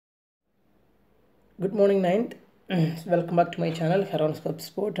Good morning, ninth. Welcome back to my channel, Horoscope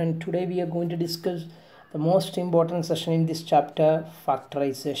Sport, and today we are going to discuss the most important session in this chapter,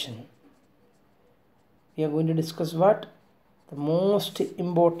 factorization. We are going to discuss what? The most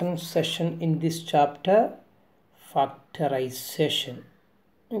important session in this chapter, factorization.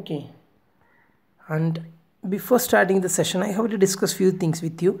 Okay. And before starting the session, I have to discuss few things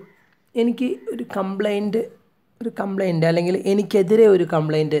with you. എനിക്ക് ഒരു complaint അല്ലെങ്കിൽ എനിക്കെതിരെ ഒരു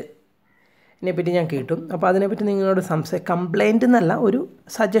complaint ഇതിനെപ്പറ്റി ഞാൻ കേട്ടു. അപ്പോൾ അതിനെപ്പറ്റി നിങ്ങളോട് കംപ്ലൈൻറ്റ് എന്നല്ല, ഒരു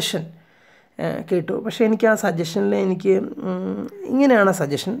സജഷൻ കേട്ടു. പക്ഷേ എനിക്ക് ആ സജഷനിൽ ഇങ്ങനെയാണ്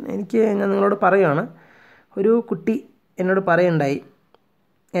സജഷൻ. ഞാൻ നിങ്ങളോട് പറയുകയാണ്. ഒരു കുട്ടി എന്നോട് പറയുണ്ടായി,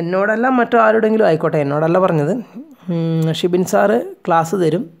 എന്നോടല്ല മറ്റാരോടെങ്കിലും ആയിക്കോട്ടെ, എന്നോടല്ല പറഞ്ഞത്, ഷിബിൻ സാറ് ക്ലാസ്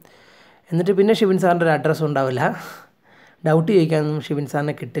തരും, എന്നിട്ട് പിന്നെ ഷിബിൻ സാറിൻ്റെ ഒരു അഡ്രസ്സും ഉണ്ടാവില്ല, ഡൗട്ട് ചോദിക്കാനൊന്നും ഷിബിൻ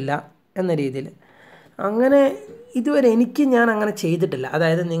സാറിനെ കിട്ടില്ല എന്ന രീതിയിൽ. അങ്ങനെ ഇതുവരെ ഞാൻ അങ്ങനെ ചെയ്തിട്ടില്ല.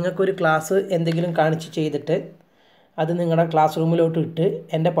 അതായത് നിങ്ങൾക്കൊരു ക്ലാസ് എന്തെങ്കിലും കാണിച്ച് ചെയ്തിട്ട് അത് നിങ്ങളുടെ ക്ലാസ് റൂമിലോട്ട് ഇട്ട്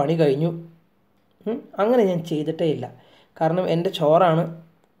എൻ്റെ പണി കഴിഞ്ഞു, അങ്ങനെ ഞാൻ ചെയ്തിട്ടേ ഇല്ല. കാരണം എൻ്റെ ചോറാണ്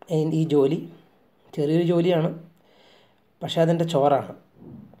ഈ ജോലി. ചെറിയൊരു ജോലിയാണ്, പക്ഷേ അതെൻ്റെ ചോറാണ്.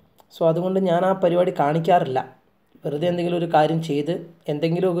 സോ അതുകൊണ്ട് ഞാൻ ആ പരിപാടി കാണിക്കാറില്ല. വെറുതെ എന്തെങ്കിലും ഒരു കാര്യം ചെയ്ത്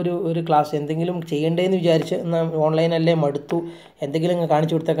എന്തെങ്കിലും ഒരു ക്ലാസ് എന്തെങ്കിലും ചെയ്യണ്ടേന്ന് വിചാരിച്ച്, എന്നാൽ ഓൺലൈനല്ലേ മടുത്തു, എന്തെങ്കിലും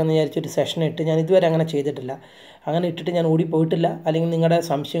കാണിച്ചു കൊടുത്തേക്കാന്ന് വിചാരിച്ചൊരു സെഷൻ ഇട്ട് ഞാൻ ഇതുവരെ അങ്ങനെ ചെയ്തിട്ടില്ല. അങ്ങനെ ഇട്ടിട്ട് ഞാൻ ഓടിപ്പോയിട്ടില്ല. അല്ലെങ്കിൽ നിങ്ങളുടെ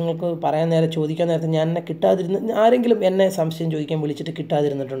സംശയങ്ങൾക്ക് പറയാൻ ചോദിക്കാൻ നേരത്തെ ഞാൻ എന്നെ ആരെങ്കിലും എന്നെ സംശയം ചോദിക്കാൻ വിളിച്ചിട്ട്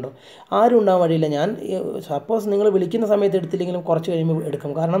കിട്ടാതിരുന്നിട്ടുണ്ടോ? ആരും ഉണ്ടാകാൻ വഴിയില്ല. ഞാൻ സപ്പോസ് നിങ്ങൾ വിളിക്കുന്ന സമയത്ത് എടുത്തില്ലെങ്കിലും കുറച്ച് കഴിയുമ്പോൾ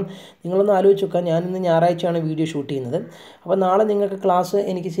എടുക്കും. കാരണം നിങ്ങളൊന്ന് ആലോചിച്ച് നോക്കുക, ഞാനിന്ന് ഞായറാഴ്ചയാണ് വീഡിയോ ഷൂട്ട് ചെയ്യുന്നത്. അപ്പോൾ നാളെ നിങ്ങൾക്ക് ക്ലാസ്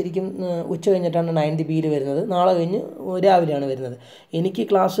എനിക്ക് ശരിക്കും ഉച്ച കഴിഞ്ഞിട്ടാണ് 9th B വരുന്നത്. നാളെ കഴിഞ്ഞ് രാവിലെയാണ് വരുന്നത്. എനിക്ക്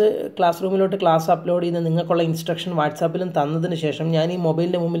ക്ലാസ് റൂമിലോട്ട് ക്ലാസ് അപ്ലോഡ് ചെയ്യുന്ന നിങ്ങൾക്കുള്ള ഇൻസ്ട്രക്ഷൻ വാട്സാപ്പിലും തന്നതിന് ശേഷം ഞാൻ ഈ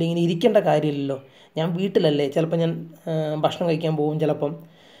മൊബൈലിൻ്റെ മുമ്പിൽ ഇങ്ങനെ ഇരിക്കേണ്ട കാര്യമില്ലല്ലോ. ഞാൻ വീട്ടിലല്ലേ, ചിലപ്പോൾ ഞാൻ ഭക്ഷണം കഴിക്കാൻ പോകും,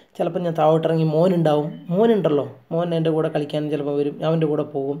 ചിലപ്പോൾ ഞാൻ താഴോട്ടിറങ്ങി മോനുണ്ടല്ലോ, മോൻ എൻ്റെ കൂടെ കളിക്കാൻ ചിലപ്പോൾ വരും, അവൻ്റെ കൂടെ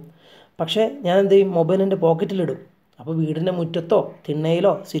പോകും. പക്ഷേ ഞാൻ എന്ത് ചെയ്യും, മൊബൈൽ എൻ്റെ പോക്കറ്റിലിടും. അപ്പോൾ വീടിൻ്റെ മുറ്റത്തോ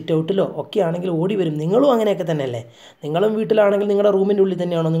തിണ്ണയിലോ സിറ്റ് ഔട്ടിലോ ഒക്കെ ആണെങ്കിൽ ഓടി വരും. നിങ്ങളും അങ്ങനെയൊക്കെ തന്നെയല്ലേ? നിങ്ങളും വീട്ടിലാണെങ്കിൽ നിങ്ങളുടെ റൂമിൻ്റെ ഉള്ളിൽ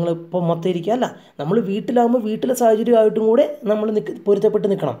തന്നെയാണോ നിങ്ങളിപ്പോൾ മൊത്തം ഇരിക്കുക? അല്ല, നമ്മൾ വീട്ടിലാകുമ്പോൾ വീട്ടിലെ സാഹചര്യമായിട്ടും കൂടെ നമ്മൾ പൊരുത്തപ്പെട്ട്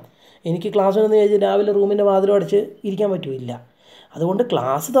നിൽക്കണം. എനിക്ക് ക്ലാസ് എന്ന് കഴിഞ്ഞാൽ രാവിലെ റൂമിൻ്റെ വാതിലും അടച്ച് ഇരിക്കാൻ പറ്റില്ല. അതുകൊണ്ട്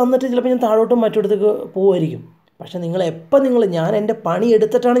ക്ലാസ് തന്നിട്ട് ചിലപ്പോൾ ഞാൻ താഴോട്ടും മറ്റിടത്തേക്ക് പോകുമായിരിക്കും. പക്ഷേ ഞാൻ എൻ്റെ പണി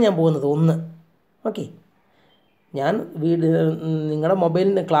എടുത്തിട്ടാണ് ഞാൻ പോകുന്നത്. ഓക്കെ, ഞാൻ നിങ്ങളുടെ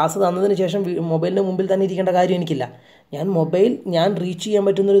മൊബൈലിന് ക്ലാസ് തന്നതിന് ശേഷം മൊബൈലിൻ്റെ മുമ്പിൽ തന്നെ ഇരിക്കേണ്ട കാര്യം എനിക്കില്ല. ഞാൻ റീച്ച് ചെയ്യാൻ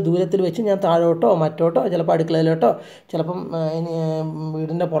പറ്റുന്നൊരു ദൂരത്തിൽ വെച്ച് ഞാൻ താഴോട്ടോ മറ്റോട്ടോ ചിലപ്പോൾ അടുക്കളയിലോട്ടോ ചിലപ്പം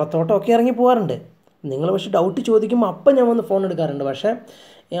വീടിൻ്റെ പുറത്തോട്ടോ ഒക്കെ ഇറങ്ങി പോകാറുണ്ട്. നിങ്ങൾ പക്ഷേ ഡൗട്ട് ചോദിക്കുമ്പോൾ അപ്പം ഞാൻ വന്ന് ഫോൺ എടുക്കാറുണ്ട്. പക്ഷേ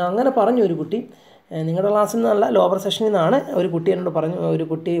അങ്ങനെ പറഞ്ഞു ഒരു കുട്ടി, നിങ്ങളുടെ ക്ലാസ്സിൽ നിന്നല്ല ലോവർ സെഷനിൽ നിന്നാണ് ഒരു കുട്ടി എന്നോട് പറഞ്ഞു. ഒരു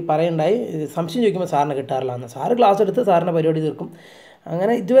കുട്ടി പറയുണ്ടായി, സംശയം ചോദിക്കുമ്പോൾ സാറിനെ കിട്ടാറില്ല എന്ന്. സാറ് ക്ലാസ് എടുത്ത് സാറിൻ്റെ പരിപാടി തീർക്കും.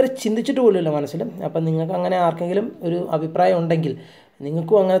 അങ്ങനെ ഇതുവരെ ചിന്തിച്ചിട്ട് പോലുമില്ല മനസ്സിൽ. അപ്പം നിങ്ങൾക്ക് അങ്ങനെ ആർക്കെങ്കിലും ഒരു അഭിപ്രായം ഉണ്ടെങ്കിൽ,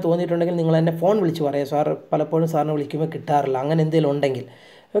 നിങ്ങൾക്കും അങ്ങനെ തോന്നിയിട്ടുണ്ടെങ്കിൽ നിങ്ങൾ എന്നെ ഫോൺ വിളിച്ച് പറയാം, സാർ പലപ്പോഴും സാറിനെ വിളിക്കുമ്പോൾ കിട്ടാറില്ല, അങ്ങനെ എന്തെങ്കിലും ഉണ്ടെങ്കിൽ.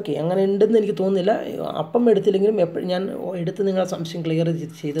 ഓക്കെ, അങ്ങനെ ഉണ്ടെന്ന് എനിക്ക് തോന്നുന്നില്ല. അപ്പം എടുത്തില്ലെങ്കിലും ഞാൻ എടുത്ത് നിങ്ങളെ സംശയം ക്ലിയർ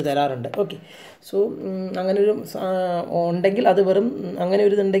ചെയ്ത് തരാറുണ്ട്. ഓക്കെ, സോ അങ്ങനൊരു ഉണ്ടെങ്കിൽ അത് വെറും അങ്ങനെ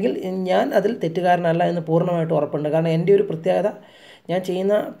ഒരു ഇതുണ്ടെങ്കിൽ ഞാൻ അതിൽ തെറ്റുകാരനല്ല എന്ന് പൂർണ്ണമായിട്ട് ഉറപ്പുണ്ട്. കാരണം എൻ്റെ ഒരു പ്രത്യേകത, ഞാൻ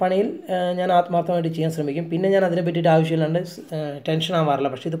ചെയ്യുന്ന പണിയിൽ ഞാൻ ആത്മാർത്ഥമായിട്ട് ചെയ്യാൻ ശ്രമിക്കും. പിന്നെ ഞാൻ അതിനെ പറ്റിയിട്ട് ആവശ്യമില്ലാണ്ട് ടെൻഷൻ ആവാറില്ല.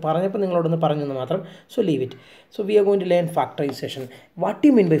 പക്ഷേ ഇത് പറഞ്ഞപ്പോൾ നിങ്ങളോടൊന്ന് പറഞ്ഞെന്ന് മാത്രം. So leave it. So we are going to learn factorization. What do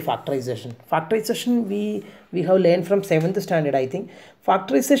you mean by factorization? Factorization we have learned from 7th standard, I think.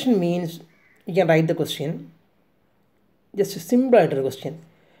 Factorization means, you can write the question, just a simple ആയിട്ടൊരു question.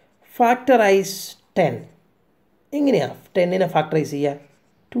 Factorize 10. എങ്ങനെയാണ് 10നെ factorise ചെയ്യുക?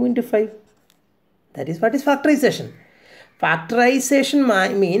 2 into 5. That is what is factorization. Factorization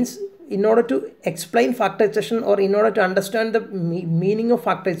means, in order to explain factorization or in order to understand the meaning of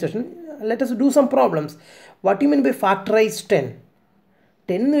factorization, let us do some problems. What do you mean by factorize 10?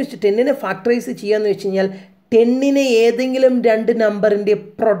 10നെ factorise ചെയ്യാന്ന് വെച്ച് കഴിഞ്ഞാൽ 10നെ ഏതെങ്കിലും രണ്ട് നമ്പറിൻ്റെ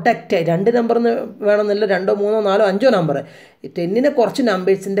product, രണ്ട് number എന്ന് വേണമെന്നില്ല, 2, 3, 4, 5 number, 10നെ കുറച്ച്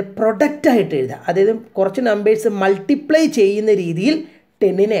നമ്പേഴ്സിൻ്റെ പ്രൊഡക്റ്റായിട്ട് എഴുതുക. അതായത് കുറച്ച് നമ്പേഴ്സ് മൾട്ടിപ്ലൈ ചെയ്യുന്ന രീതിയിൽ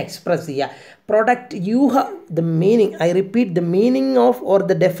 10നെ എക്സ്പ്രസ് ചെയ്യുക. Product, you have the meaning, I repeat, the meaning of or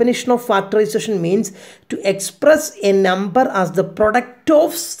the definition of factorization means to express a number as the product of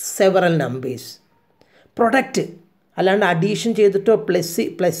several numbers. Product, അല്ലാണ്ട് addition ചെയ്തിട്ടോ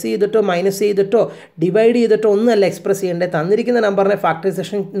plus ചെയ്തിട്ടോ minus ചെയ്തിട്ടോ divide ചെയ്തിട്ടോ ഒന്നുമല്ല express ചെയ്യേണ്ടത്. തന്നിരിക്കുന്ന നമ്പറിനെ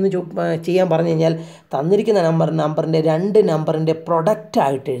factorisation എന്ന് ചെയ്യാൻ പറഞ്ഞു കഴിഞ്ഞാൽ തന്നിരിക്കുന്ന നമ്പറിൻ്റെ രണ്ട് നമ്പറിൻ്റെ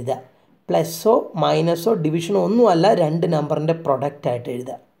പ്രൊഡക്റ്റായിട്ട് എഴുതുക. പ്ലസ്സോ മൈനസോ ഡിവിഷനോ ഒന്നുമല്ല, രണ്ട് നമ്പറിൻ്റെ പ്രൊഡക്റ്റായിട്ട്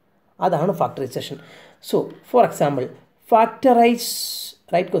എഴുതുക. അതാണ് factorisation. So for example, factorize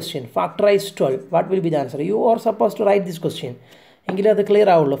 12. What will be the answer? You are supposed to write this question. എങ്കിലും അത് ക്ലിയർ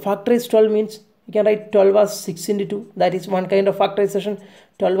ആവുള്ളൂ. Factorize 12 means We can write 12 as 6 into 2. That is one kind of factorization.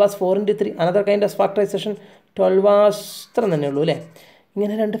 12 as 4 into 3. Another kind of factorization. 12 as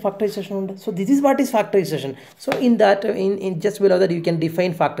factorization. So this is what is factorization. So in that, in just below that, you can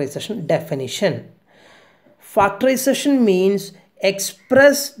define factorization definition. Factorization means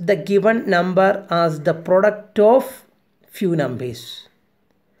express the given number as the product of few numbers.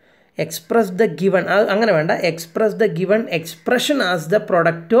 Express the given express the given expression as the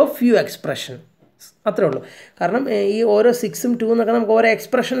product of few expression. അത്രേ ഉള്ളൂ. കാരണം ഈ ഓരോ 6ഉം 2 എന്നൊക്കെ നമുക്ക് ഓരോ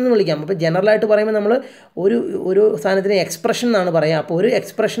expression എന്ന് വിളിക്കാം. അപ്പോൾ ജനറലായിട്ട് പറയുമ്പോൾ നമ്മൾ ഒരു സാധനത്തിന് എക്സ്പ്രഷൻ എന്നാണ് പറയുക. അപ്പോൾ ഒരു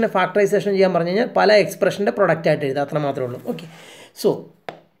എക്സ്പ്രഷനെ ഫാക്ടറൈസേഷൻ ചെയ്യാൻ പറഞ്ഞു കഴിഞ്ഞാൽ പല എക്സ്പ്രഷൻ്റെ പ്രൊഡക്റ്റ് ആയിട്ട് എഴുതുക. അത്ര മാത്രമേ ഉള്ളൂ. ഓക്കെ. സോ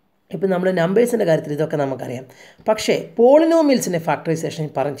ഇപ്പോൾ നമ്മൾ നമ്പേഴ്സിൻ്റെ കാര്യത്തിൽ ഇതൊക്കെ നമുക്കറിയാം. പക്ഷേ പോളിനോമിയൽസിൻ്റെ ഫാക്ടറൈസേഷൻ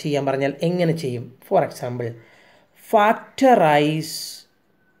ചെയ്യാൻ പറഞ്ഞാൽ എങ്ങനെ ചെയ്യും? For example, factorise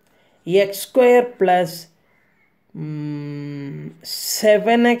x square plus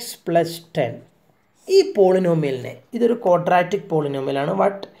 7x plus 10. ഈ പോളിനോമിയലിനെ ഇതൊരു ക്വാഡ്രാറ്റിക് പോളിനോമിയലാണ്.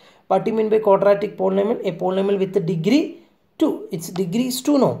 what you mean by quadratic polynomial? A polynomial with a degree 2. Its degree is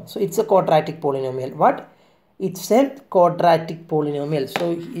 2, no? So it's a quadratic polynomial. What? It's a quadratic polynomial. So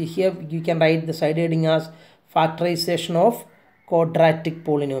here you can write the side heading as factorization of quadratic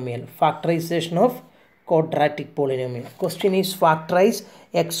polynomial. Factorization of quadratic polynomial. Question is factorize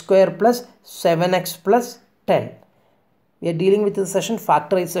x square plus 7x plus 10. We are dealing with the session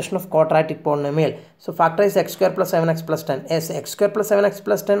factorization of quadratic polynomial. So factorize x square plus 7x plus 10. Yes, x square plus 7x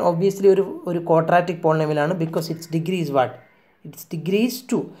plus 10 obviously ഒരു quadratic polynomial ആണ്, because its degree is what? Its degree is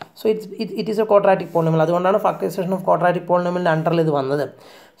 2. So it is a quadratic polynomial. അതുകൊണ്ടാണ് factorization of quadratic polynomial അണ്ടറിൽ ഇത് വന്നത്.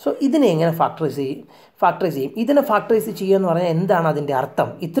 So ഇതിനെ എങ്ങനെ factorise ചെയ്യും? ഇതിനെ ഫാക്ടറൈസ് ചെയ്യുക എന്ന് പറഞ്ഞാൽ എന്താണ് അതിൻ്റെ അർത്ഥം?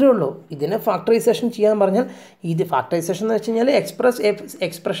 ഇത്രയേ ഉള്ളൂ. ഇതിനെ ഫാക്ടറൈസേഷൻ ചെയ്യാൻ പറഞ്ഞാൽ, ഇത് ഫാക്ടറൈസേഷൻ എന്ന് വെച്ച് കഴിഞ്ഞാൽ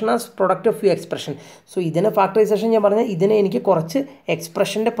expression as product of U expression. So ഇതിനെ ഫാക്ടറൈസേഷൻ ഞാൻ പറഞ്ഞാൽ ഇതിനെ എനിക്ക് കുറച്ച്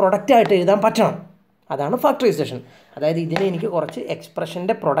എക്സ്പ്രഷൻ്റെ പ്രൊഡക്റ്റായിട്ട് എഴുതാൻ പറ്റണം. അതാണ് ഫാക്ടറൈസേഷൻ. അതായത് ഇതിനെ എനിക്ക് കുറച്ച്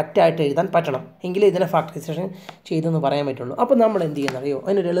എക്സ്പ്രഷൻ്റെ പ്രൊഡക്റ്റായിട്ട് എഴുതാൻ പറ്റണം, എങ്കിലേ ഇതിനെ ഫാക്ടറൈസേഷൻ ചെയ്തെന്ന് പറയാൻ പറ്റുള്ളൂ. അപ്പോൾ നമ്മൾ എന്ത് ചെയ്യുന്നറിയോ?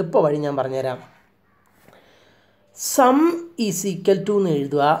 അതിനൊരു എളുപ്പ വഴി ഞാൻ പറഞ്ഞുതരാം. സം ഈസ് ഈക്വൽ ടു എന്ന്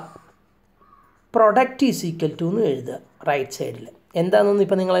എഴുതുക, പ്രൊഡക്റ്റ് ഈസ് ഈക്വൽ ടു എന്ന് എഴുതുക റൈറ്റ് സൈഡിൽ. എന്താണെന്നൊന്നും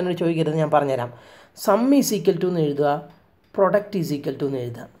ഇപ്പോൾ നിങ്ങൾ എന്നോട് ചോദിക്കരുത്, ഞാൻ പറഞ്ഞുതരാം. സം ഈസ് ഈക്വൽ ടു എന്ന് എഴുതുക, പ്രൊഡക്റ്റ് ഈസ് ഈക്വൽ ടു എന്ന്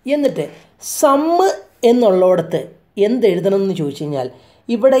എഴുതുക. എന്നിട്ട് സമ്മ് എന്നുള്ളിടത്ത് എന്ത് എഴുതണം എന്ന് ചോദിച്ചു കഴിഞ്ഞാൽ,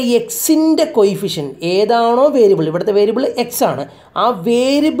 ഇവിടെ എക്സിൻ്റെ കൊയിഫിഷ്യൻറ്റ് ഏതാണോ വേരിയബിൾ, ഇവിടുത്തെ വേരിയബിൾ എക്സ് ആണ്, ആ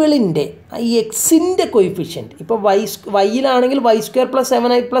വേരിയബിളിൻ്റെ ഈ എക്സിൻ്റെ കൊയിഫിഷ്യൻറ്റ്, ഇപ്പോൾ വൈയിലാണെങ്കിൽ Y square plus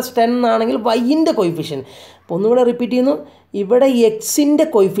 7i plus 10 എന്നാണെങ്കിൽ വൈൻ്റെ കൊയിഫിഷ്യൻറ്റ്. അപ്പോൾ ഒന്നുകൂടെ റിപ്പീറ്റ് ചെയ്യുന്നു, ഇവിടെ എക്സിൻ്റെ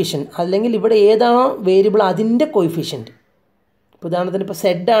കൊയിഫിഷ്യൻറ്റ് അല്ലെങ്കിൽ ഇവിടെ ഏതാണോ വേരിയബിൾ അതിൻ്റെ കൊയിഫിഷ്യൻറ്റ്. ഇപ്പോൾ ഉദാഹരണത്തിന് ഇപ്പോൾ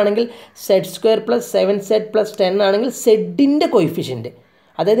സെഡ് ആണെങ്കിൽ Z square plus 7z plus 10 ആണെങ്കിൽ സെഡിൻ്റെ കൊയിഫിഷ്യൻറ്റ്,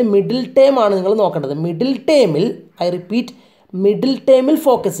 അതായത് മിഡിൽ ടേം ആണ് നിങ്ങൾ നോക്കേണ്ടത്. മിഡിൽ ടേമിൽ, ഐ റിപ്പീറ്റ്, മിഡിൽ ടേമിൽ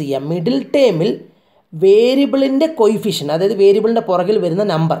ഫോക്കസ് ചെയ്യുക. മിഡിൽ ടേമിൽ വേരിയബിളിൻ്റെ കൊയിഫിഷ്യൻറ്റ്, അതായത് വേരിയബിളിൻ്റെ പുറകിൽ വരുന്ന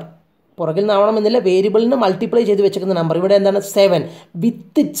നമ്പർ, പുറകിൽ നിന്നാവണമെന്നില്ല, വേരിയബിളിന് മൾട്ടിപ്ലൈ ചെയ്ത് വെച്ചിരിക്കുന്ന നമ്പർ. ഇവിടെ എന്താണ്? 7.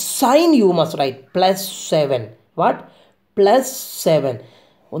 With it sign you must right plus 7. What? Plus 7.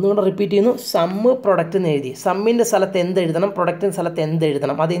 ഒന്നുകൂടെ റിപ്പീറ്റ് ചെയ്യുന്നു. സമ്മ് പ്രൊഡക്റ്റ് എന്ന് എഴുതി, സമ്മിൻ്റെ സ്ഥലത്ത് എന്ത് എഴുതണം, പ്രൊഡക്റ്റിൻ്റെ സ്ഥലത്ത് എന്ത്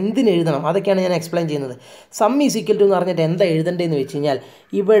എഴുതണം, അത് എന്തിന് എഴുതണം, അതൊക്കെയാണ് ഞാൻ എക്സ്പ്ലെയിൻ ചെയ്യുന്നത്. സം ഈസ് ഈക്വൽ ടു എന്ന് പറഞ്ഞിട്ട് എന്താ എഴുതേണ്ടതെന്ന് വെച്ച് കഴിഞ്ഞാൽ,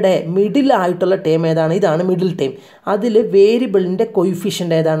 ഇവിടെ മിഡിലായിട്ടുള്ള ടേം ഏതാണ്? ഇതാണ് മിഡിൽ ടേം. അതിൽ വേരിയബിളിൻ്റെ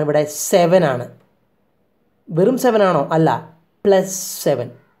കൊയിഫിഷ്യൻ്റ് ഏതാണ്? ഇവിടെ 7 ആണ്. വെറും 7 ആണോ? അല്ല, plus 7.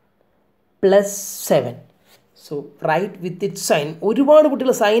 Plus 7. So right with it sign. ഒരുപാട്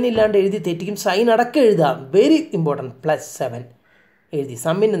കുട്ടികൾ സൈൻ ഇല്ലാണ്ട് എഴുതി തെറ്റിക്കും. സൈൻ അടക്കം എഴുതാം, വെരി ഇമ്പോർട്ടൻറ്റ്. പ്ലസ് 7 എഴുതി,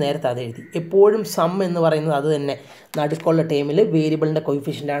 സമ്മിൻ്റെ നേരത്തെ അത് എഴുതി. എപ്പോഴും സം എന്ന് പറയുന്നത് അത് തന്നെ, നടുക്കുള്ള ടേമിൽ വേരിയബിളിൻ്റെ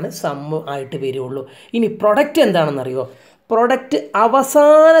കൊയിഫിഷ്യൻ്റാണ് സമ്മ് ആയിട്ട് വരുള്ളൂ. ഇനി പ്രൊഡക്റ്റ് എന്താണെന്നറിയോ? പ്രൊഡക്റ്റ്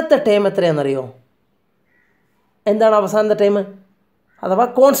അവസാനത്തെ ടേം എത്രയാണെന്നറിയോ? എന്താണ് അവസാനത്തെ ടേം? അഥവാ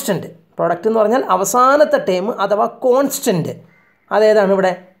കോൺസ്റ്റൻറ്റ്. പ്രൊഡക്റ്റ് എന്ന് പറഞ്ഞാൽ അവസാനത്തെ ടേം അഥവാ കോൺസ്റ്റൻറ്റ്. അതേതാണ്?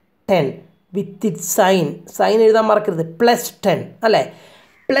 ഇവിടെ 10 വിത്ത് ഇറ്റ് സൈൻ. സൈൻ എഴുതാൻ മറക്കരുത്. പ്ലസ് 10 അല്ലേ?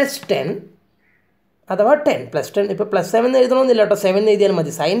 പ്ലസ് 10 അഥവാ 10 പ്ലസ് 10. ഇപ്പോൾ പ്ലസ് 7 എഴുതണമെന്നില്ല കേട്ടോ, 7 എഴുതിയാലും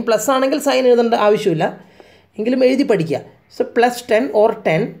മതി. സൈൻ പ്ലസ് ആണെങ്കിൽ സൈൻ എഴുതേണ്ട ആവശ്യമില്ല, എങ്കിലും എഴുതി പഠിക്കുക. സോ പ്ലസ് 10 ഓർ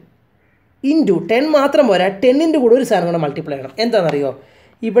 10 ഇൻറ്റു 10 മാത്രം പോരാ, 10ൻ്റെ കൂടെ ഒരു സാധനം കൂടെ മൾട്ടിപ്ലൈ ചെയ്യണം. എന്താണെന്നറിയോ?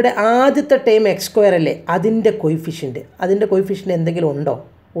 ഇവിടെ ആദ്യത്തെ ടൈം എക്സ് സ്ക്വയർ അല്ലേ, അതിൻ്റെ കൊയിഫിഷ്യൻറ്റ് എന്തെങ്കിലും ഉണ്ടോ?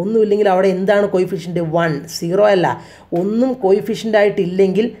 ഒന്നുമില്ലെങ്കിൽ അവിടെ എന്താണ് കൊയിഫിഷ്യൻറ്റ്? 1. 0 അല്ല, ഒന്നും കൊയിഫിഷ്യൻ്റ്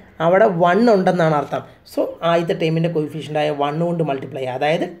ആയിട്ടില്ലെങ്കിൽ അവിടെ 1 ഉണ്ടെന്നാണ് അർത്ഥം. സോ ആദ്യത്തെ ടൈമിൻ്റെ കൊയിഫിഷ്യൻ്റായ 1 കൊണ്ട് മൾട്ടിപ്ലൈ ചെയ്യുക,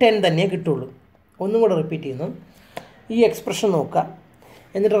 അതായത് 10 തന്നെ കിട്ടുള്ളൂ. ഒന്നും കൂടെ റിപ്പീറ്റ് ചെയ്യുന്നു. ഈ എക്സ്പ്രഷൻ നോക്കുക,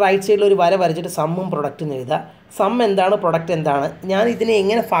 എന്നിട്ട് റൈറ്റ് സൈഡിൽ ഒരു വര വരച്ചിട്ട് സമ്മും പ്രൊഡക്റ്റും എഴുതുക. സം എന്താണ്, പ്രൊഡക്റ്റ് എന്താണ്, ഞാൻ ഇതിനെ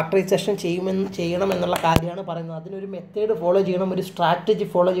എങ്ങനെ ഫാക്ടറൈസേഷൻ ചെയ്യണം എന്നുള്ള കാര്യമാണ് പറയുന്നത്. അതിനൊരു മെത്തേഡ് ഫോളോ ചെയ്യണം, ഒരു സ്ട്രാറ്റജി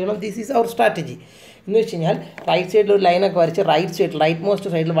ഫോളോ ചെയ്യണം. This is our strategy. എന്ന് വെച്ച് കഴിഞ്ഞാൽ റൈറ്റ് സൈഡിൽ ഒരു ലൈനൊക്കെ വരച്ച് റൈറ്റ് മോസ്റ്റ്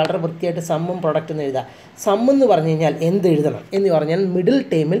സൈഡിൽ വളരെ വൃത്തിയായിട്ട് സമ്മും പ്രൊഡക്റ്റ് എന്ന് എഴുതുക. സമ്മെന്ന് പറഞ്ഞു കഴിഞ്ഞാൽ എന്ത് എഴുതണം എന്ന് പറഞ്ഞാൽ മിഡിൽ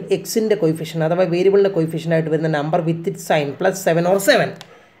ടേമിൽ എക്സിൻ്റെ കൊയിഫിഷ്യൻ അഥവാ വേരിയബിളിൻ്റെ കൊയിഫിഷ്യൻ ആയിട്ട് വരുന്ന number with it sign +7 or 7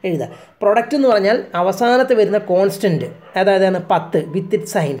 എഴുതുക. പ്രൊഡക്റ്റ് എന്ന് പറഞ്ഞാൽ അവസാനത്ത് വരുന്ന കോൺസ്റ്റൻറ്റ് അതായത് 10 വിത്ത്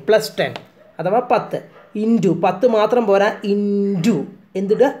ഇറ്റ് സൈൻ +10 അഥവാ 10 ഇൻറ്റു 10 മാത്രം പോരാ ഇൻറ്റു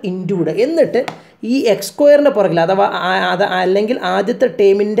എന്തിടുക ഇൻറ്റു ഇടുക. എന്നിട്ട് ഈ എക്സ് സ്ക്വയറിൻ്റെ പുറകിൽ അഥവാ അല്ലെങ്കിൽ ആദ്യത്തെ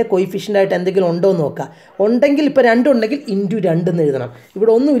ടേമിൻ്റെ കൊയിഫിഷ്യൻ്റായിട്ട് എന്തെങ്കിലും ഉണ്ടോ എന്ന് നോക്കുക. ഉണ്ടെങ്കിൽ ഇപ്പോൾ 2 ഉണ്ടെങ്കിൽ ഇൻറ്റു 2 എന്ന് എഴുതണം.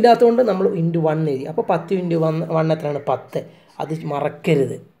 ഇവിടെ ഒന്നും ഇല്ലാത്തതുകൊണ്ട് നമ്മൾ ഇൻറ്റു 1 എഴുതി. അപ്പോൾ 10 × 1 എത്രയാണ് 10. അത്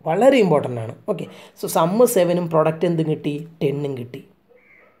മറക്കരുത്, വളരെ ഇമ്പോർട്ടൻ്റ് ആണ്. ഓക്കെ, സോ സമ്മ് 7ഉം പ്രൊഡക്റ്റ് എന്തും കിട്ടി 10ഉം കിട്ടി.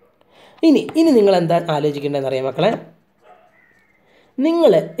 ഇനി നിങ്ങൾ എന്താ ആലോചിക്കേണ്ടതെന്ന് അറിയാം മക്കളെ,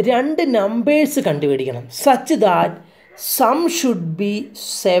 നിങ്ങൾ 2 നമ്പേഴ്സ് കണ്ടുപിടിക്കണം such that some should be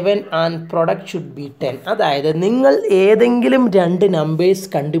 7 and product should be 10. അതായത് നിങ്ങൾ ഏതെങ്കിലും 2 നമ്പേഴ്സ്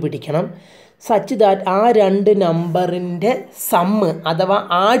കണ്ടുപിടിക്കണം സച്ച് ദാറ്റ് ആ 2 നമ്പറിൻ്റെ സമ്മ് അഥവാ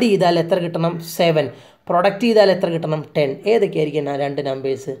ആഡ് ചെയ്താൽ എത്ര കിട്ടണം 7, പ്രൊഡക്റ്റ് ചെയ്താൽ എത്ര കിട്ടണം 10. ഏതൊക്കെയായിരിക്കും ആ 2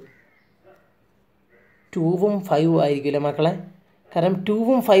 നമ്പേഴ്സ്? 2ഉം 5ഉം ആയിരിക്കില്ല മക്കളെ. കാരണം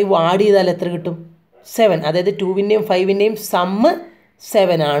 2ഉം 5ഉം ആഡ് ചെയ്താൽ എത്ര കിട്ടും 7. അതായത് 2വിൻ്റെയും 5വിൻ്റെയും സമ്മ്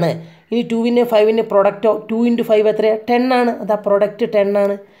 7 ആണ്. ഇനി 2വിൻ്റെയും 5വിൻ്റെയും പ്രൊഡക്റ്റോ 2 × 5 എത്രയാണ് 10 ആണ്. അതാ പ്രൊഡക്റ്റ് 10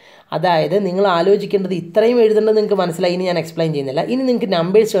 ആണ്. അതായത് നിങ്ങൾ ആലോചിക്കേണ്ടത് ഇത്രയും എഴുതേണ്ടത് നിങ്ങൾക്ക് മനസ്സിലായി. ഇനി ഞാൻ എക്സ്പ്ലെയിൻ ചെയ്യുന്നില്ല. ഇനി നിങ്ങൾക്ക്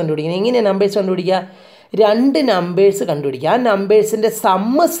നമ്പേഴ്സ് കണ്ടുപിടിക്കണം. എങ്ങനെയാണ് നമ്പേഴ്സ് കണ്ടുപിടിക്കുക? 2 നമ്പേഴ്സ് കണ്ടുപിടിക്കുക. ആ നമ്പേഴ്സിൻ്റെ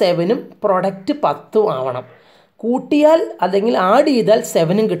സമ്മ് 7ഉം പ്രൊഡക്റ്റ് 10ഉം ആവണം. കൂട്ടിയാൽ അല്ലെങ്കിൽ ആഡ് ചെയ്താൽ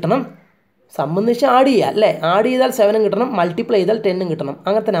 7ഉം കിട്ടണം. സമ്മെന്ന് വെച്ചാൽ ആഡ് ചെയ്യുക അല്ലേ, ആഡ് ചെയ്താൽ 7ഉം കിട്ടണം, മൾട്ടിപ്ലൈ ചെയ്താൽ 10ഉം കിട്ടണം.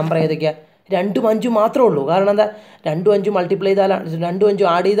 അങ്ങനത്തെ നമ്പർ ഏതൊക്കെയാണ്? 2ഉം 5ഉം മാത്രമേ ഉള്ളൂ. കാരണം എന്താ, 2ഉം 5ഉം മൾട്ടിപ്ലൈ ചെയ്താൽ 2ഉം 5ഉം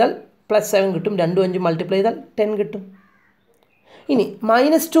ആഡ് ചെയ്താൽ +7 കിട്ടും, 2ഉം 5ഉം മൾട്ടിപ്ലൈ ചെയ്താൽ 10 കിട്ടും. ഇനി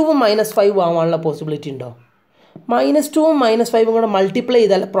 -2ഉം -5ഉം ആവാനുള്ള പോസിബിലിറ്റി ഉണ്ടോ? -2ഉം -5ഉം കൂടെ മൾട്ടിപ്ലൈ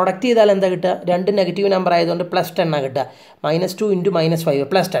ചെയ്താൽ പ്രൊഡക്റ്റ് ചെയ്താൽ എന്താ കിട്ടുക? 2 നെഗറ്റീവ് നമ്പർ ആയതുകൊണ്ട് +10 ആണ് കിട്ടുക. -2 × -5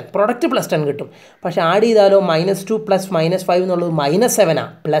 +10, പ്രൊഡക്റ്റ് +10 കിട്ടും. പക്ഷേ ആഡ് ചെയ്താലോ -2 + -5 എന്നുള്ളത് -7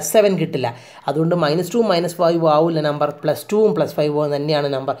 ആണ്, +7 കിട്ടില്ല. അതുകൊണ്ട് -2ഉം -5ഉം ആവില്ല നമ്പർ, +2ഉം +5ഉം തന്നെയാണ്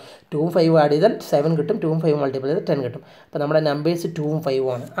നമ്പർ. 2ഉം 5ഉം ആഡ് ചെയ്താൽ 7 കിട്ടും, 2ഉം 5ഉം മൾട്ടിപ്ലൈ ചെയ്താൽ 10 കിട്ടും. അപ്പോൾ നമ്മുടെ നമ്പേഴ്സ് 2ഉം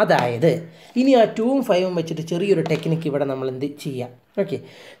 5ഉം ആണ്. അതായത് ഇനി ആ 2ഉം 5ഉം വെച്ചിട്ട് ചെറിയൊരു ടെക്നിക്ക് ഇവിടെ നമ്മൾ എന്ത് ചെയ്യാം? ഓക്കെ,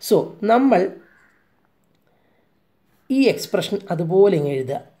 സോ നമ്മൾ ഈ എക്സ്പ്രഷൻ അതുപോലെ ഇങ്ങ്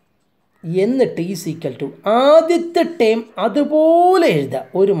എഴുതുക. എന്നിട്ട് ഈസ് ഈക്വൽ ടു ആദ്യത്തെ ടേം അതുപോലെ എഴുതുക,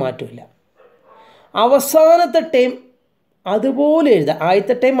 ഒരു മാറ്റമില്ല. അവസാനത്തെ ടേം അതുപോലെ എഴുതുക.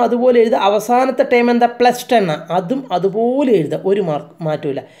 ആദ്യത്തെ ടേം അതുപോലെ എഴുതുക. അവസാനത്തെ ടേം എന്താ +10 അതും അതുപോലെ എഴുതുക, ഒരു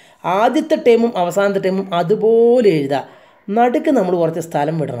മാറ്റമില്ല. ആദ്യത്തെ ടേമും അവസാനത്തെ ടേമും അതുപോലെ എഴുതുക. നടുക്ക് നമ്മൾ കുറച്ച്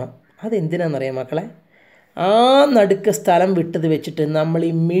സ്ഥലം വിടണം. അതെന്തിനാണെന്നറിയാം മക്കളെ? ആ നടുക്ക് സ്ഥലം വിട്ടത് വെച്ചിട്ട് നമ്മൾ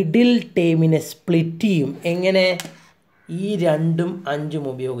ഈ മിഡിൽ ടേമിനെ സ്പ്ലിറ്റ് ചെയ്യും. എങ്ങനെ? ഈ 2ഉം 5ഉം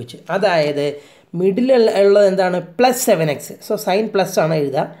ഉപയോഗിച്ച്. അതായത് മിഡിൽ ഉള്ളത് എന്താണ്? +7x. സോ സൈൻ പ്ലസ് ആണ്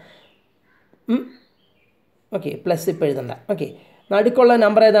എഴുതുക. ഓക്കെ, പ്ലസ് ഇപ്പോൾ എഴുതണ്ട. ഓക്കെ, നടുക്കുള്ള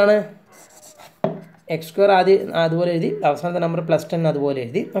നമ്പർ ഏതാണ്? x² ആദ്യം അതുപോലെ എഴുതി, അവസാനത്തെ നമ്പർ +10 അതുപോലെ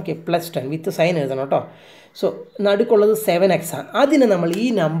എഴുതി. ഓക്കെ, +10 വിത്ത് സൈൻ എഴുതണം കേട്ടോ. സോ നടുക്കുള്ളത് 7x ആണ്. അതിനെ നമ്മൾ ഈ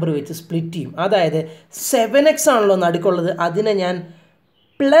നമ്പർ വെച്ച് സ്പ്ലിറ്റ് ചെയ്യും. അതായത് 7x ആണല്ലോ നടുക്കുള്ളത്, അതിനെ ഞാൻ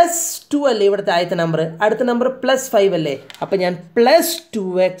 +2 അല്ലേ ഇവിടുത്തെ ആദ്യത്തെ നമ്പർ, അടുത്ത നമ്പർ +5 അല്ലേ, അപ്പോൾ ഞാൻ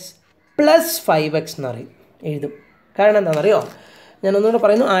 +2x + 5x എന്ന് എഴുതും. കാരണം എന്താണെന്നറിയോ? ഞാൻ ഒന്നുകൂടെ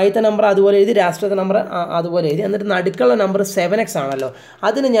പറയുന്നു. ആദ്യത്തെ നമ്പർ അതുപോലെ എഴുതി, ലാസ്റ്റത്തെ നമ്പർ അതുപോലെ എഴുതി, എന്നിട്ട് നടുക്കുള്ള നമ്പർ 7x ആണല്ലോ,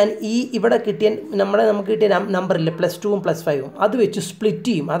 അതിന് ഞാൻ ഈ ഇവിടെ കിട്ടിയ നമുക്ക് കിട്ടിയ നമ്പറില്ലേ +2ഉം +5ഉം അത് വെച്ച് സ്പ്ലിറ്റ്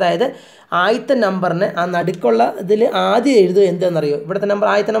ചെയ്യും. അതായത് ആദ്യത്തെ നമ്പറിനെ ആ നടുക്കുള്ള ഇതിൽ ആദ്യം എഴുതുക എന്താണെന്നറിയോ? ഇവിടുത്തെ നമ്പർ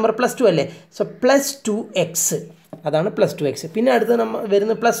ആദ്യത്തെ നമ്പർ +2 അല്ലേ, സോ +2x അതാണ് +2x. പിന്നെ അടുത്ത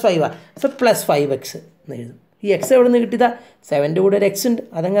വരുന്നത് +5 സോ +5x എന്ന് എഴുതും. ഈ എക്സ് എവിടെ നിന്ന് കിട്ടിയതാ? 7ൻ്റെ കൂടെ ഒരു എക്സ് ഉണ്ട്,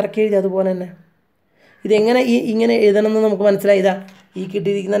 അതങ്ങ് ഇറക്കി എഴുതി. അതുപോലെ തന്നെ ഇതെങ്ങനെ ഇങ്ങനെ എഴുതണമെന്ന് നമുക്ക് മനസ്സിലായതാ. ഈ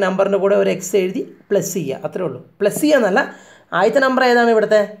കിട്ടിയിരിക്കുന്ന നമ്പറിൻ്റെ കൂടെ ഒരു എക്സ് എഴുതി പ്ലസ് ചെയ്യുക, അത്രേ ഉള്ളൂ. പ്ലസ് ചെയ്യാന്നല്ല, ആദ്യത്തെ നമ്പർ ഏതാണ്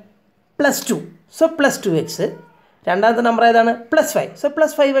ഇവിടുത്തെ? +2 സോ +2x. രണ്ടാമത്തെ നമ്പർ ഏതാണ്? +5 സോ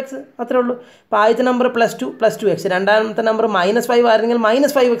 +5x, അത്രേ ഉള്ളൂ. അപ്പോൾ ആദ്യത്തെ നമ്പർ +2x, രണ്ടാമത്തെ നമ്പർ -5 ആയിരുന്നെങ്കിൽ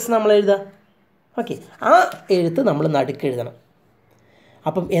 -5x നമ്മൾ എഴുതുക. ഓക്കെ, ആ എഴുത്ത് നമ്മൾ നടുക്ക് എഴുതണം.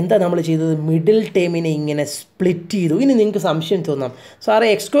 അപ്പം എന്താ നമ്മൾ ചെയ്തത്? മിഡിൽ ടേമിനെ ഇങ്ങനെ സ്പ്ലിറ്റ് ചെയ്തു. ഇനി നിങ്ങൾക്ക് സംശയം തോന്നാം, സാറേ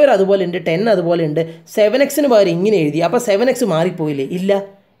x² അതുപോലെ ഉണ്ട്, 10 അതുപോലെ ഉണ്ട്, 7xന് പകരം ഇങ്ങനെ എഴുതി, അപ്പോൾ 7x മാറിപ്പോയില്ലേ? ഇല്ല.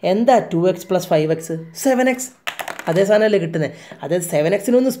 എന്താ 2x + 5x? 7x. അതേ സാധനമല്ലേ കിട്ടുന്നത്. അതായത്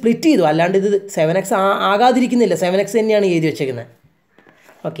 7xനൊന്ന് സ്പ്ലിറ്റ് ചെയ്തു, അല്ലാണ്ട് ഇത് 7x ആകാതിരിക്കുന്നില്ല, 7x തന്നെയാണ് എഴുതി വെച്ചേക്കുന്നത്.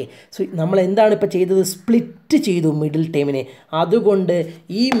 ഓക്കെ, സോ നമ്മൾ എന്താണ് ഇപ്പോൾ ചെയ്തത്? സ്പ്ലിറ്റ് ചെയ്തു മിഡിൽ ടേമിനെ. അതുകൊണ്ട്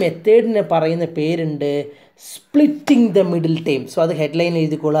ഈ മെത്തേഡിനെ പറയുന്ന പേരുണ്ട് splitting the middle term. So അത് headline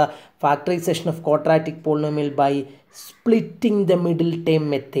എഴുതിക്കൊള്ളുക, factorisation of quadratic polynomial by splitting the middle term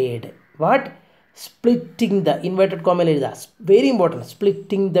method. What? Splitting the inverted കോമയിൽ എഴുതുക, very important,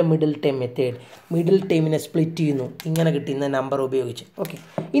 splitting the middle time method, middle ടൈമിനെ split ചെയ്യുന്നു ഇങ്ങനെ കിട്ടുന്ന നമ്പർ ഉപയോഗിച്ച്. ഓക്കെ,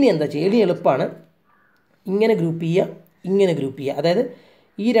 ഇനി എന്താ ചെയ്യുക, ഇനി എളുപ്പമാണ്, ഇങ്ങനെ ഗ്രൂപ്പ് ചെയ്യുക, ഇങ്ങനെ ഗ്രൂപ്പ് ചെയ്യുക, അതായത്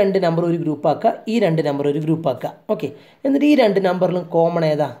ഈ രണ്ട് നമ്പർ ഒരു ഗ്രൂപ്പാക്കുക, ഈ രണ്ട് നമ്പർ ഒരു ഗ്രൂപ്പാക്കുക. ഓക്കെ, എന്നിട്ട് ഈ രണ്ട് നമ്പറിലും കോമൺ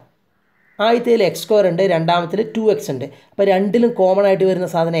ഏതാ? ആദ്യത്തേൽ എക്സ് സ്ക്വയർ ഉണ്ട്, രണ്ടാമത്തിൽ 2x ഉണ്ട്. അപ്പോൾ രണ്ടിലും കോമൺ ആയിട്ട് വരുന്ന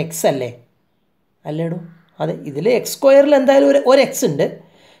സാധനം എക്സ് അല്ലേ? അല്ലേടോ? അതെ, ഇതിൽ എക്സ് സ്ക്വയറിൽ എന്തായാലും ഒരു എക്സ് ഉണ്ട്,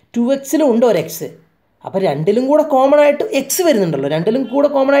 2xലും ഉണ്ട് ഒരു എക്സ്. അപ്പോൾ രണ്ടിലും കൂടെ കോമൺ ആയിട്ട് എക്സ് വരുന്നുണ്ടല്ലോ, രണ്ടിലും കൂടെ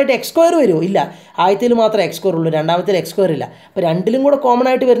കോമൺ ആയിട്ട് എക്സ് സ്ക്വയർ വരുമോ? ഇല്ല, ആദ്യത്തിൽ മാത്രമേ എക്സ് സ്ക്വയർ ഉള്ളൂ, രണ്ടാമത്തിൽ എക്സ് സ്ക്വയർ ഇല്ല. അപ്പോൾ രണ്ടിലും കൂടെ കോമൺ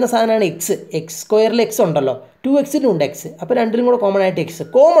ആയിട്ട് വരുന്ന സാധനമാണ് എക്സ്. എക്സ് സ്ക്വയറിൽ എക്സ് ഉണ്ടല്ലോ, 2xലും ഉണ്ട് എക്സ്. അപ്പോൾ രണ്ടിലും കൂടെ കോമൺ ആയിട്ട് എക്സ്,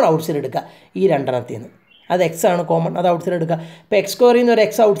 കോമൺ ഔട്ട് സൈഡ് എടുക്കുക ഈ രണ്ടെണ്ണത്തിൽ നിന്ന്. അത് എക്സ് ആണ് കോമൺ, അത് ഔട്ട് സൈഡ് എടുക്കുക. ഇപ്പോൾ എക്സ് സ്ക്വയറിൽ നിന്ന് ഒരു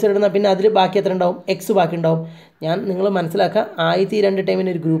എക്സ് ഔട്ട് സൈഡ് ഇടുന്നാൽ പിന്നെ അതിൽ ബാക്കി എത്ര ഉണ്ടാവും? എക്സ് ബാക്കി ഉണ്ടാവും. നിങ്ങൾ മനസ്സിലാക്കുക, ആദ്യത്തെ ഈ രണ്ട് ടൈമിന്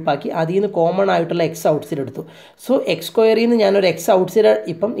ഒരു ഗ്രൂപ്പാക്കി അതിൽ നിന്ന് കോമൺ ആയിട്ടുള്ള എക്സ് ഔട്ട് സൈഡ് എടുത്തു. സോ എക്സ് സ്ക്വയറിൽ നിന്ന് ഞാനൊരു എക്സ് ഔട്ട് സൈഡ്,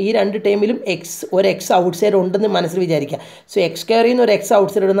 ഇപ്പം ഈ രണ്ട് ടൈമിലും ഒരു എക്സ് ഔട്ട് സൈഡ് ഉണ്ടെന്ന് മനസ്സിൽ വിചാരിക്കുക. സോ എക്സ് സ്ക്വയറിൽ നിന്ന് ഒരു എക്സ്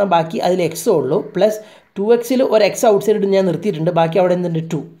ഔട്ട് സൈഡ് ഇടുന്നാൽ ബാക്കി അതിൽ എക്സ് ഉള്ളൂ, പ്ലസ് 2xൽ ഒരു എക്സ് ഔട്ട് സൈഡ് ഞാൻ നിർത്തിയിട്ടുണ്ട്, ബാക്കി അവിടെ എന്തുണ്ട്?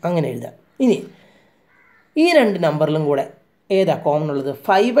 2. അങ്ങനെ എഴുതാം. ഇനി ഈ രണ്ട് നമ്പറിലും കൂടെ ഏതാ കോമൺ ഉള്ളത്?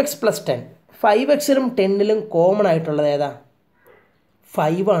 5x + 10. 5xലും 10ലും കോമൺ ആയിട്ടുള്ളത് ഏതാ?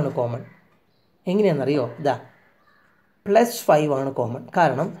 5 ആണ് കോമൺ. എങ്ങനെയാണെന്നറിയോ? ഇതാ +5 ആണ് കോമൺ.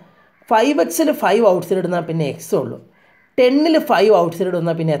 കാരണം 5xൽ 5 ഔട്ട് സൈഡ് ഇടുന്നാൽ പിന്നെ എക്സ് ഉള്ളൂ, 10ൽ 5 ഔട്ട് സൈഡ്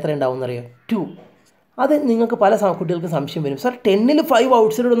ഇടുന്നാൽ പിന്നെ എത്ര ഉണ്ടാവും എന്നറിയോ? 2. അത് നിങ്ങൾക്ക് പല കുട്ടികൾക്ക് സംശയം വരും, സാർ 10ൽ 5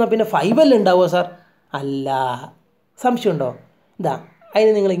 ഔട്ട് സൈഡ് ഇടുന്നാൽ പിന്നെ 5 അല്ലേ ഉണ്ടാവുമോ സാർ? അല്ല. സംശയമുണ്ടോ? ഇതാ,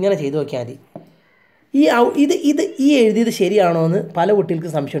 അതിന് നിങ്ങൾ ഇങ്ങനെ ചെയ്ത് നോക്കിയാൽ മതി. ഈ എഴുതിയത് ശരിയാണോ എന്ന് പല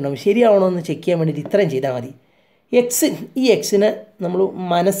കുട്ടികൾക്ക് സംശയം ഉണ്ടാകും. ശരിയാണോ എന്ന് ചെക്ക് ചെയ്യാൻ വേണ്ടിയിട്ട് ഇത്രയും ചെയ്താൽ മതി. ഈ എക്സിന് നമ്മൾ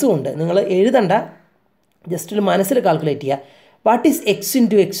മനസ്സുകൊണ്ട് നിങ്ങൾ എഴുതണ്ട, ജസ്റ്റ് ഒരു മനസ്സിൽ കാൽക്കുലേറ്റ് ചെയ്യുക. What is X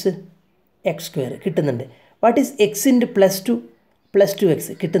into X? X square കിട്ടുന്നുണ്ട്. What is X into +2?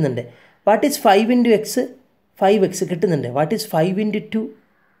 +2x കിട്ടുന്നുണ്ട്. What is 5 into X? 5x കിട്ടുന്നുണ്ട്. What is 5 into 2?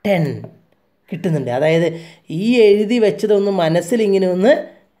 10 കിട്ടുന്നുണ്ട്. അതായത് ഈ എഴുതി വെച്ചതൊന്ന് മനസ്സിലിങ്ങനെ ഒന്ന്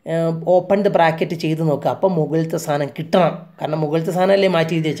ഓപ്പൺ ദ ബ്രാക്കറ്റ് ചെയ്ത് നോക്കുക. അപ്പം മുകളിലത്തെ സാധനം കിട്ടണം. കാരണം മുകളിലത്തെ സാധനമല്ലേ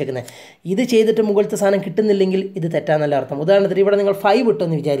മാറ്റി എഴുതി വെച്ചേക്കുന്നത്. ഇത് ചെയ്തിട്ട് മുകളിലത്തെ സാധനം കിട്ടുന്നില്ലെങ്കിൽ ഇത് തെറ്റാന്നല്ല അർത്ഥം. ഉദാഹരണത്തിന് ഇവിടെ നിങ്ങൾ 5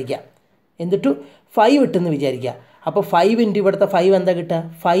 ഇട്ടെന്ന് വിചാരിക്കുക, എന്നിട്ട് 5 ഇട്ടെന്ന് വിചാരിക്കുക. അപ്പോൾ 5 ഇൻറ്റു ഇവിടുത്തെ 5 എന്താ കിട്ടുക?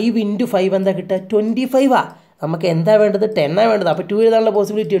 5 ഇൻറ്റു 5 എന്താ കിട്ടുക? 25. നമുക്ക് എന്താ വേണ്ടത്? 10 വേണ്ടത്. അപ്പോൾ 2 എഴുതാനുള്ള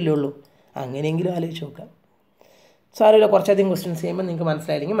പോസിബിലിറ്റി അല്ലേ ഉള്ളൂ. അങ്ങനെയെങ്കിലും ആലോചിച്ച് നോക്കാം. സാറില്ല, കുറച്ചധികം ക്വസ്റ്റ്യൻസ് ചെയ്യുമ്പോൾ നിങ്ങൾക്ക്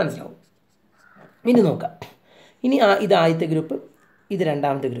മനസ്സിലായില്ലെങ്കിൽ മനസ്സിലാവും. ഇനി നോക്കാം. ഇനി ഇത് ആദ്യത്തെ ഗ്രൂപ്പ്, ഇത്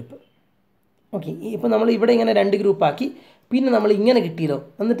രണ്ടാമത്തെ ഗ്രൂപ്പ്. ഓക്കെ, ഇപ്പോൾ നമ്മൾ ഇവിടെ ഇങ്ങനെ 2 ഗ്രൂപ്പാക്കി, പിന്നെ നമ്മൾ ഇങ്ങനെ കിട്ടിയല്ലോ,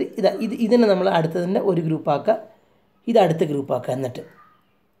 എന്നിട്ട് ഇതിനെ നമ്മൾ അടുത്തതിൻ്റെ ഒരു ഗ്രൂപ്പാക്കുക, ഇത് അടുത്ത ഗ്രൂപ്പാക്കുക. എന്നിട്ട്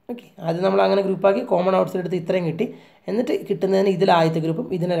ഓക്കെ, ആദ്യം നമ്മൾ അങ്ങനെ ഗ്രൂപ്പാക്കി കോമൺ ഔട്ട് സൈഡ് എടുത്ത് ഇത്രയും കിട്ടി. എന്നിട്ട് കിട്ടുന്നതിന് ഇതിൽ ആദ്യത്തെ ഗ്രൂപ്പും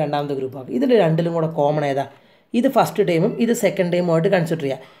ഇതിനെ രണ്ടാമത്തെ ഗ്രൂപ്പാക്കി. ഇതിൽ രണ്ടിലും കൂടെ കോമൺ ഏതാ? ഇത് ഫസ്റ്റ് ടൈമും ഇത് സെക്കൻഡ് ടൈമുമായിട്ട് കൺസിഡർ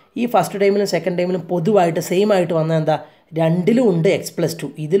ചെയ്യുക. ഈ ഫസ്റ്റ് ടൈമിലും സെക്കൻഡ് ടൈമിലും പൊതുവായിട്ട് സെയിം ആയിട്ട് വന്നാൽ എന്താ? രണ്ടിലും ഉണ്ട് x+2,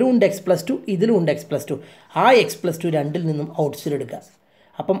 ഇതിലും ഉണ്ട് x+2, ഇതിലും ഉണ്ട് x+2. ആ x+2 രണ്ടിൽ നിന്നും ഔട്ട് സൈഡ് എടുക്കുക.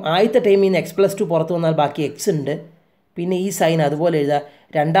 അപ്പം ആദ്യത്തെ ടൈമിൽ നിന്ന് x+2 പുറത്ത് വന്നാൽ ബാക്കി x ഉണ്ട്, പിന്നെ ഈ സൈൻ അതുപോലെ എഴുതുക.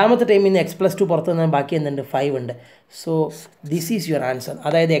 രണ്ടാമത്തെ ടൈമിൽ നിന്ന് x+2 പുറത്ത് വന്നാൽ ബാക്കി എന്തുണ്ട്? 5 ഉണ്ട്. So this is your answer.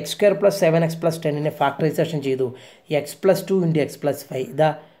 അതായത് x² + 7x + 10നെ ഫാക്ടറൈസേഷൻ ചെയ്തു. x+2 × x+5 ഇതാ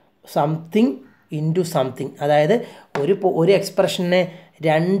സംതിങ് ഇൻറ്റു സംതിങ്. അതായത് ഒരു എക്സ്പ്രഷനെ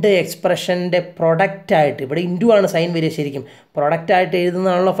 2 എക്സ്പ്രഷൻ്റെ പ്രൊഡക്റ്റായിട്ട്, ഇവിടെ ഇൻറ്റു ആണ് സൈൻ വരിക, ശരിക്കും പ്രൊഡക്റ്റായിട്ട്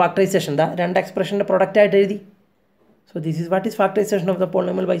എഴുതുന്നതാണല്ലോ ഫാക്ടറൈസേഷൻ. എന്താ 2 എക്സ്പ്രഷൻ്റെ പ്രൊഡക്റ്റായിട്ട് എഴുതി. So this is what is factorisation of the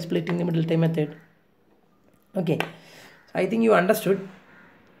polynomial by splitting the middle time method. Okay, I think you understood.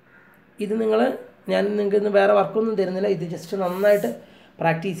 ഇത് ഞാൻ നിങ്ങൾക്ക് ഇന്ന് വേറെ വർക്കൊന്നും തരുന്നില്ല, ഇത് ജസ്റ്റ് നന്നായിട്ട്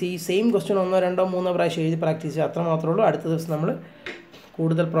പ്രാക്ടീസ് ചെയ്യും. സെയിം ക്വസ്റ്റ്യൻ 1, 2, 3 പ്രാവശ്യം എഴുതി പ്രാക്ടീസ് ചെയ്യുക, അത്ര മാത്രമേ ഉള്ളൂ. അടുത്ത ദിവസം നമ്മൾ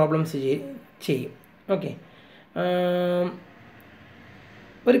കൂടുതൽ പ്രോബ്ലംസ് ചെയ്യും. ഓക്കെ,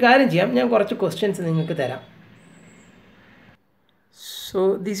 ഒരു കാര്യം ചെയ്യാം, ഞാൻ കുറച്ച് ക്വസ്റ്റ്യൻസ് നിങ്ങൾക്ക് തരാം. So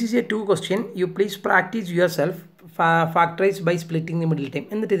this is A 2 question. You please practice your self factorise by splitting the middle time.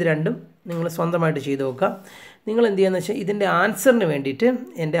 എന്നിട്ട് ഇത് രണ്ടും നിങ്ങൾ സ്വന്തമായിട്ട് ചെയ്ത് നോക്കുക. നിങ്ങൾ എന്ത് ചെയ്യുകയെന്ന് വെച്ചാൽ ഇതിൻ്റെ ആൻസറിന് വേണ്ടിയിട്ട്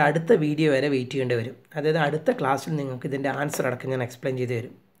എൻ്റെ അടുത്ത വീഡിയോ വരെ വെയിറ്റ് ചെയ്യേണ്ടി വരും. അതായത് അടുത്ത ക്ലാസ്സിൽ നിങ്ങൾക്ക് ഇതിൻ്റെ ആൻസർ അടക്കം ഞാൻ എക്സ്പ്ലെയിൻ ചെയ്ത്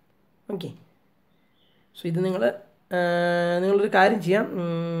തരും. ഓക്കെ, സോ ഇത് നിങ്ങളൊരു കാര്യം ചെയ്യാം,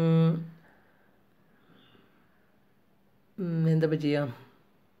 എന്താ ചെയ്യാം.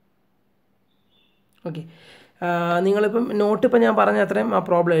 ഓക്കെ, നിങ്ങളിപ്പം നോട്ടിപ്പോൾ ഞാൻ പറഞ്ഞ അത്രയും ആ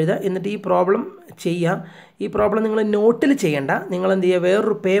പ്രോബ്ലം എഴുതുക. എന്നിട്ട് ഈ പ്രോബ്ലം ചെയ്യാം. ഈ പ്രോബ്ലം നിങ്ങൾ നോട്ടിൽ ചെയ്യേണ്ട, നിങ്ങൾ എന്ത് ചെയ്യുക,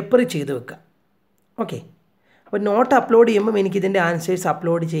 വേറൊരു പേപ്പറിൽ ചെയ്ത് വെക്കുക. ഓക്കെ, അപ്പോൾ നോട്ട് അപ്ലോഡ് ചെയ്യുമ്പം എനിക്കിതിൻ്റെ ആൻസേഴ്സ്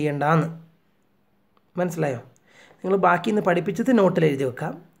അപ്ലോഡ് ചെയ്യേണ്ടെന്ന് മനസ്സിലായോ? നിങ്ങൾ ബാക്കി ഇന്ന് പഠിപ്പിച്ചത് നോട്ടിൽ എഴുതി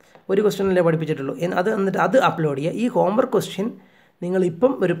വെക്കാം. ഒരു ക്വസ്റ്റ്യനല്ലേ പഠിപ്പിച്ചിട്ടുള്ളൂ, എന്നിട്ട് അത് അപ്ലോഡ് ചെയ്യുക. ഈ ഹോംവർക്ക് ക്വസ്റ്റ്യൻ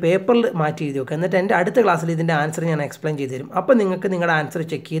നിങ്ങളിപ്പം ഒരു പേപ്പറിൽ മാറ്റി എഴുതി വെക്കുക. എന്നിട്ട് എൻ്റെ അടുത്ത ക്ലാസ്സിൽ ഇതിൻ്റെ ആൻസർ ഞാൻ എക്സ്പ്ലെയിൻ ചെയ്ത് തരും. അപ്പോൾ നിങ്ങൾക്ക് നിങ്ങളുടെ ആൻസർ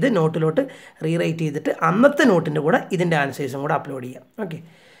ചെക്ക് ചെയ്ത് നോട്ടിലോട്ട് റീറൈറ്റ് ചെയ്തിട്ട് അന്നത്തെ നോട്ടിൻ്റെ കൂടെ ഇതിൻ്റെ ആൻസേഴ്സും കൂടെ അപ്ലോഡ് ചെയ്യാം. Okay,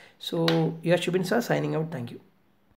 so you are Shibin sir signing out. Thank you.